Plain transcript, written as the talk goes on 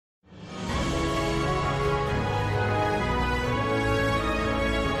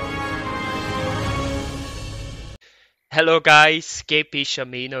Hello guys,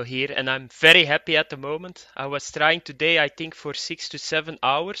 KpShamino here, and I'm very happy at the moment. I was trying today, I think for 6 to 7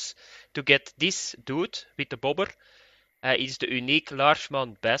 hours to get this dude with the bobber. He's the unique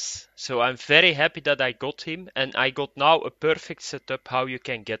Largemouth bass, so I'm very happy that I got him, and I got now a perfect setup how you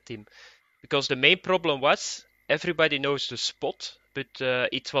can get him. Because the main problem was, everybody knows the spot, but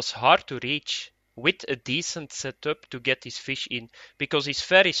it was hard to reach with a decent setup to get this fish in, because he's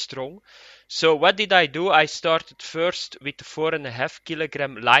very strong. So what did I do? I started first with the 4.5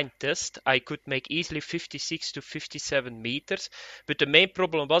 kilogram line test. I could make easily 56 to 57 meters, but the main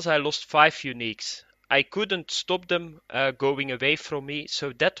problem was I lost 5 uniques. I couldn't stop them going away from me,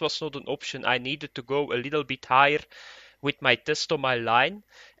 so that was not an option. I needed to go a little bit higher with my test on my line,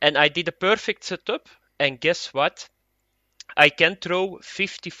 and I did a perfect setup, and guess what? I can throw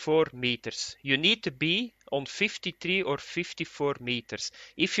 54 meters. You need to be on 53 or 54 meters.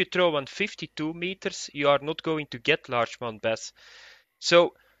 If you throw on 52 meters, you are not going to get largemouth bass.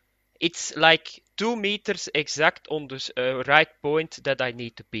 So it's like 2 meters exact on the right point that I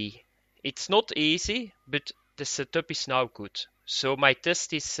need to be. It's not easy, but the setup is now good. So my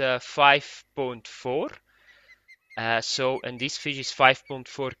test is 5.4. And this fish is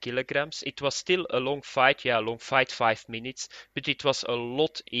 5.4 kilograms. It was still a long fight, yeah, a long fight, 5 minutes, but it was a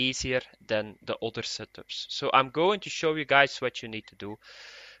lot easier than the other setups. So I'm going to show you guys what you need to do,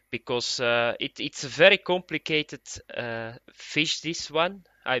 because it's a very complicated fish, this one.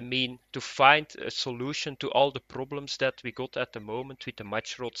 I mean, to find a solution to all the problems that we got at the moment with the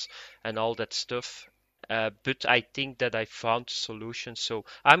match rods and all that stuff. But I think that I found a solution, so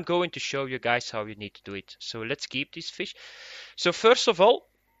I'm going to show you guys how you need to do it. So let's keep this fish. So first of all,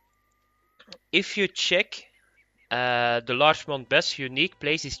 if you check the largemouth bass unique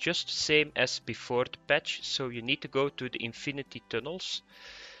place is just the same as before the patch, so you need to go to the infinity tunnels.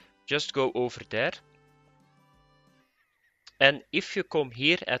 Just go over there. And if you come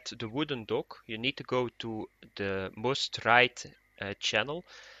here at the wooden dock, you need to go to the most right channel.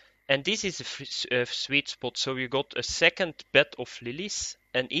 And this is a sweet spot. So you got a second bed of lilies,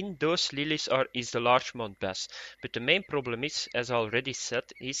 and in those lilies is the largemouth bass. But the main problem is, as I already said,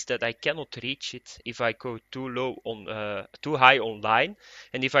 is that I cannot reach it if I go too high on line,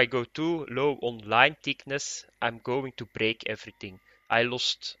 and if I go too low on line thickness, I'm going to break everything. I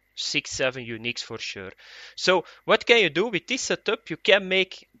lost 6-7 uniques for sure. So what can you do with this setup? You can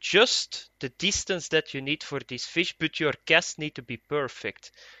make just the distance that you need for this fish, but your cast need to be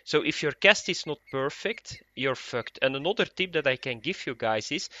perfect. So if your cast is not perfect, you're fucked. And another tip that I can give you guys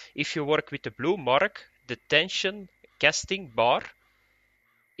is, if you work with the blue mark, the tension casting bar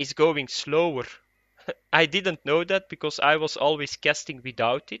is going slower. I didn't know that because I was always casting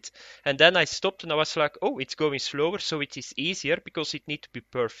without it, and then I stopped and I was like, oh, it's going slower, so it is easier because it needs to be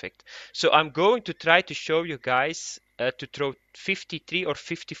perfect. So I'm going to try to show you guys to throw 53 or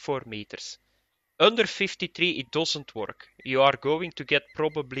 54 meters. Under 53 it doesn't work. You are going to get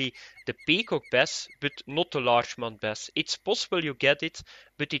probably the peacock bass, but not the largemouth bass. It's possible you get it,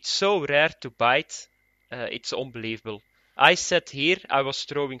 but it's so rare to bite, it's unbelievable. I sat here, I was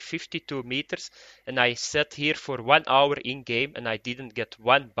throwing 52 meters, and I sat here for 1 hour in game, and I didn't get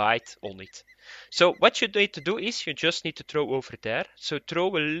one bite on it. So what you need to do is, you just need to throw over there. So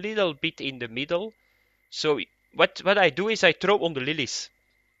throw a little bit in the middle. So what I do is I throw on the lilies.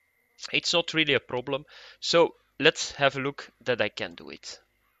 It's not really a problem. So let's have a look that I can do it.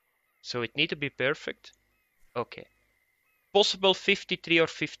 So it need to be perfect. Okay. Possible 53 or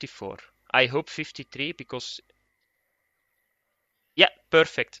 54. I hope 53 because... Yeah,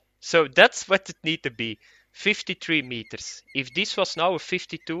 perfect. So that's what it need to be. 53 meters. If this was now a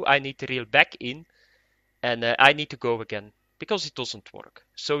 52, I need to reel back in and I need to go again because it doesn't work.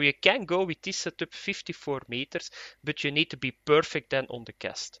 So you can go with this setup 54 meters, but you need to be perfect then on the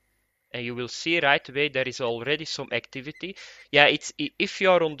cast. And you will see right away there is already some activity. Yeah, if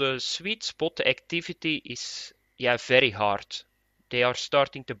you are on the sweet spot, the activity is very hard. They are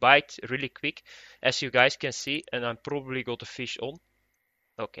starting to bite really quick, as you guys can see, and I'm probably got a fish on.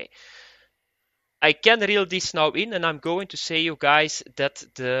 Okay. I can reel this now in, and I'm going to say you guys that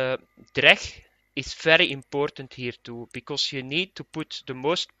the drag is very important here too, because you need to put the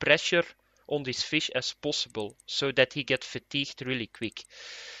most pressure on this fish as possible so that he gets fatigued really quick.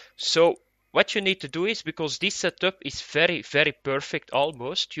 So what you need to do is, because this setup is very, very perfect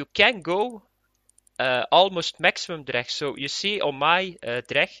almost, you can go almost maximum drag. So you see on my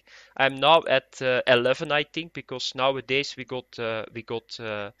drag, I'm now at 11, I think, because nowadays we got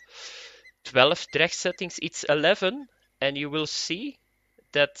 12 drag settings. It's 11, and you will see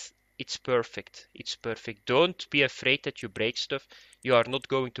that it's perfect. It's perfect. Don't be afraid that you break stuff. You are not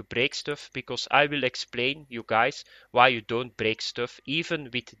going to break stuff because I will explain you guys why you don't break stuff even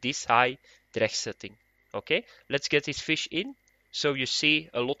with this high drag setting. Okay, let's get this fish in. So you see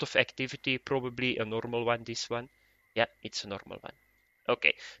a lot of activity, probably a normal one, this one. Yeah, it's a normal one.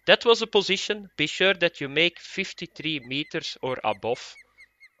 Okay, that was a position. Be sure that you make 53 meters or above.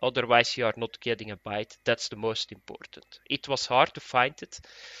 Otherwise, you are not getting a bite. That's the most important. It was hard to find it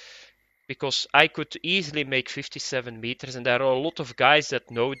because I could easily make 57 meters, and there are a lot of guys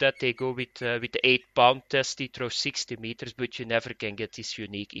that know that they go with the 8-pound test. They throw 60 meters, but you never can get this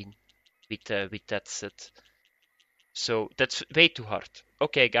unique in with that set. So that's way too hard.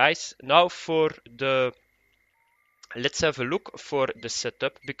 Okay, guys. Now let's have a look for the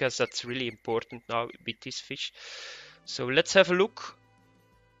setup because that's really important now with this fish. So let's have a look.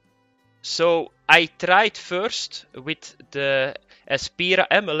 So I tried first with the Aspira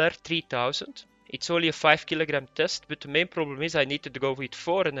MLR 3000. It's only a 5 kilogram test, but the main problem is I needed to go with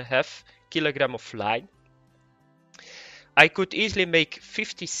 4.5 kilogram of line. I could easily make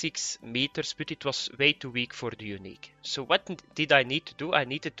 56 meters, but it was way too weak for the unique. So what did I need to do? I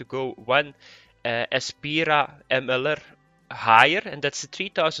needed to go one Aspira MLR higher, and that's the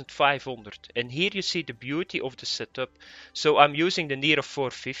 3500. And here you see the beauty of the setup. So I'm using the Nero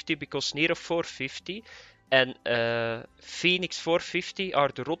 450 because Nero 450 and Phoenix 450 are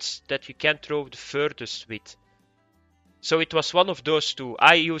the rods that you can throw the furthest with. So it was one of those two.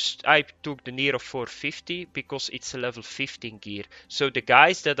 I took the Nero 450 because it's a level 15 gear. So the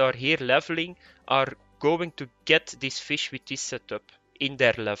guys that are here leveling are going to get this fish with this setup in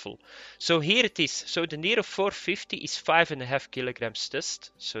their level. So here it is. So the Nero 450 is 5.5 kilograms test.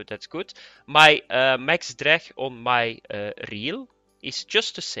 So that's good. My max drag on my reel is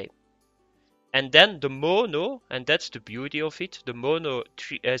just the same. And then the mono, and that's the beauty of it, the mono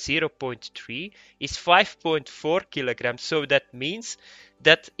 0.3 is 5.4 kilograms. So that means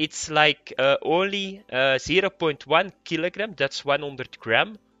that it's like only 0.1 kilogram, that's 100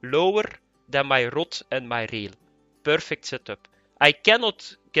 gram, lower than my rod and my reel. Perfect setup. I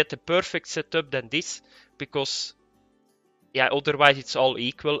cannot get a perfect setup than this because, yeah, otherwise it's all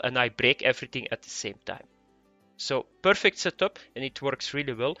equal and I break everything at the same time. So perfect setup and it works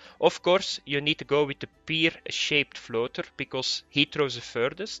really well. Of course, you need to go with the pear-shaped floater because he throws the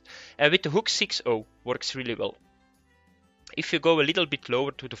furthest. And with the hook 6.0 works really well. If you go a little bit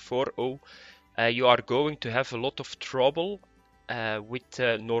lower to the 4.0, you are going to have a lot of trouble with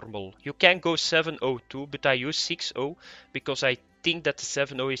normal. You can go 7.0 too, but I use 6.0 because I think that the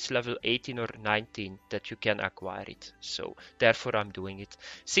 7.0 is level 18 or 19 that you can acquire it. So therefore I'm doing it.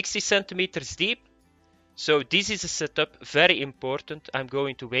 60 centimeters deep. So this is a setup, very important. I'm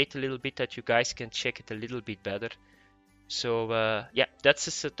going to wait a little bit that you guys can check it a little bit better. So yeah, that's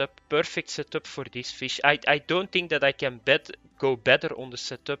a setup, perfect setup for this fish. I don't think that I can go better on the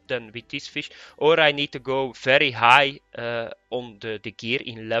setup than with this fish, or I need to go very high on the gear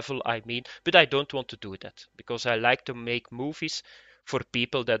in level, I mean. But I don't want to do that because I like to make movies for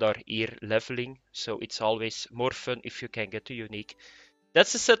people that are here leveling. So it's always more fun if you can get a unique.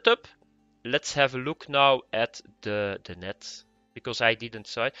 That's the setup. Let's have a look now at the net because I didn't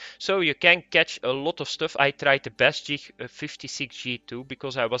saw it. So you can catch a lot of stuff. I tried the best jig 56G too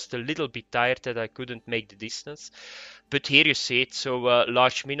because I was a little bit tired that I couldn't make the distance. But here you see it. So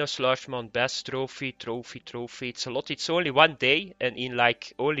Largemouth, Largemouth Bass trophy. It's a lot. It's only one day and in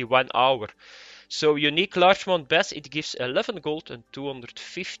like only 1 hour. So unique Largemouth Bass, it gives 11 gold and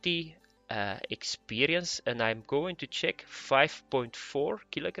 250 experience, and I'm going to check 5.4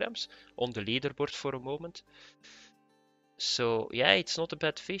 kilograms on the leaderboard for a moment. So yeah, it's not a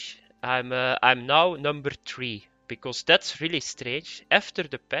bad fish. I'm now number 3 because that's really strange. After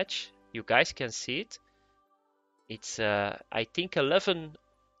the patch, you guys can see it. It's I think 11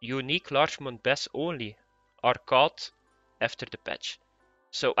 unique Largemouth Bass only are caught after the patch.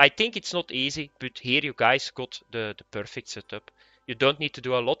 So I think it's not easy, but here you guys got the perfect setup. You don't need to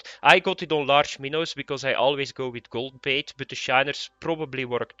do a lot. I got it on large minnows because I always go with gold bait, but the shiners probably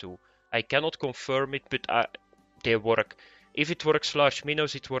work too. I cannot confirm it, but they work. If it works large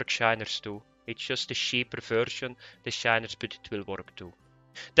minnows, it works shiners too. It's just a cheaper version, the shiners, but it will work too.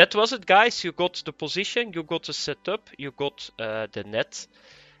 That was it, guys. You got the position, you got the setup, you got the net.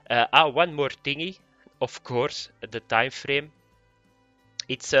 One more thingy, of course, the time frame.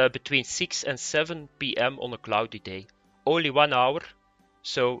 It's between 6 and 7 p.m. on a cloudy day. Only 1 hour,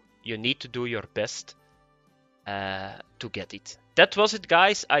 so you need to do your best to get it. That was it,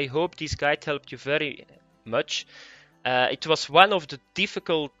 guys. I hope this guide helped you very much. It was one of the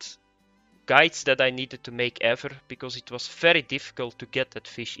difficult guides that I needed to make ever, because it was very difficult to get that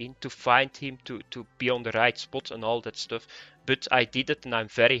fish in, to find him, to be on the right spot and all that stuff. But I did it and I'm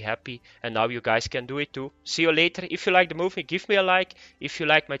very happy, and now you guys can do it too. See you later. If you like the movie, give me a like. If you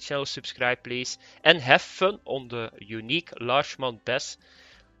like my channel, subscribe please. And have fun on the unique largemouth bass,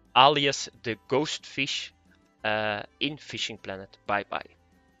 alias the ghost fish in Fishing Planet. Bye bye.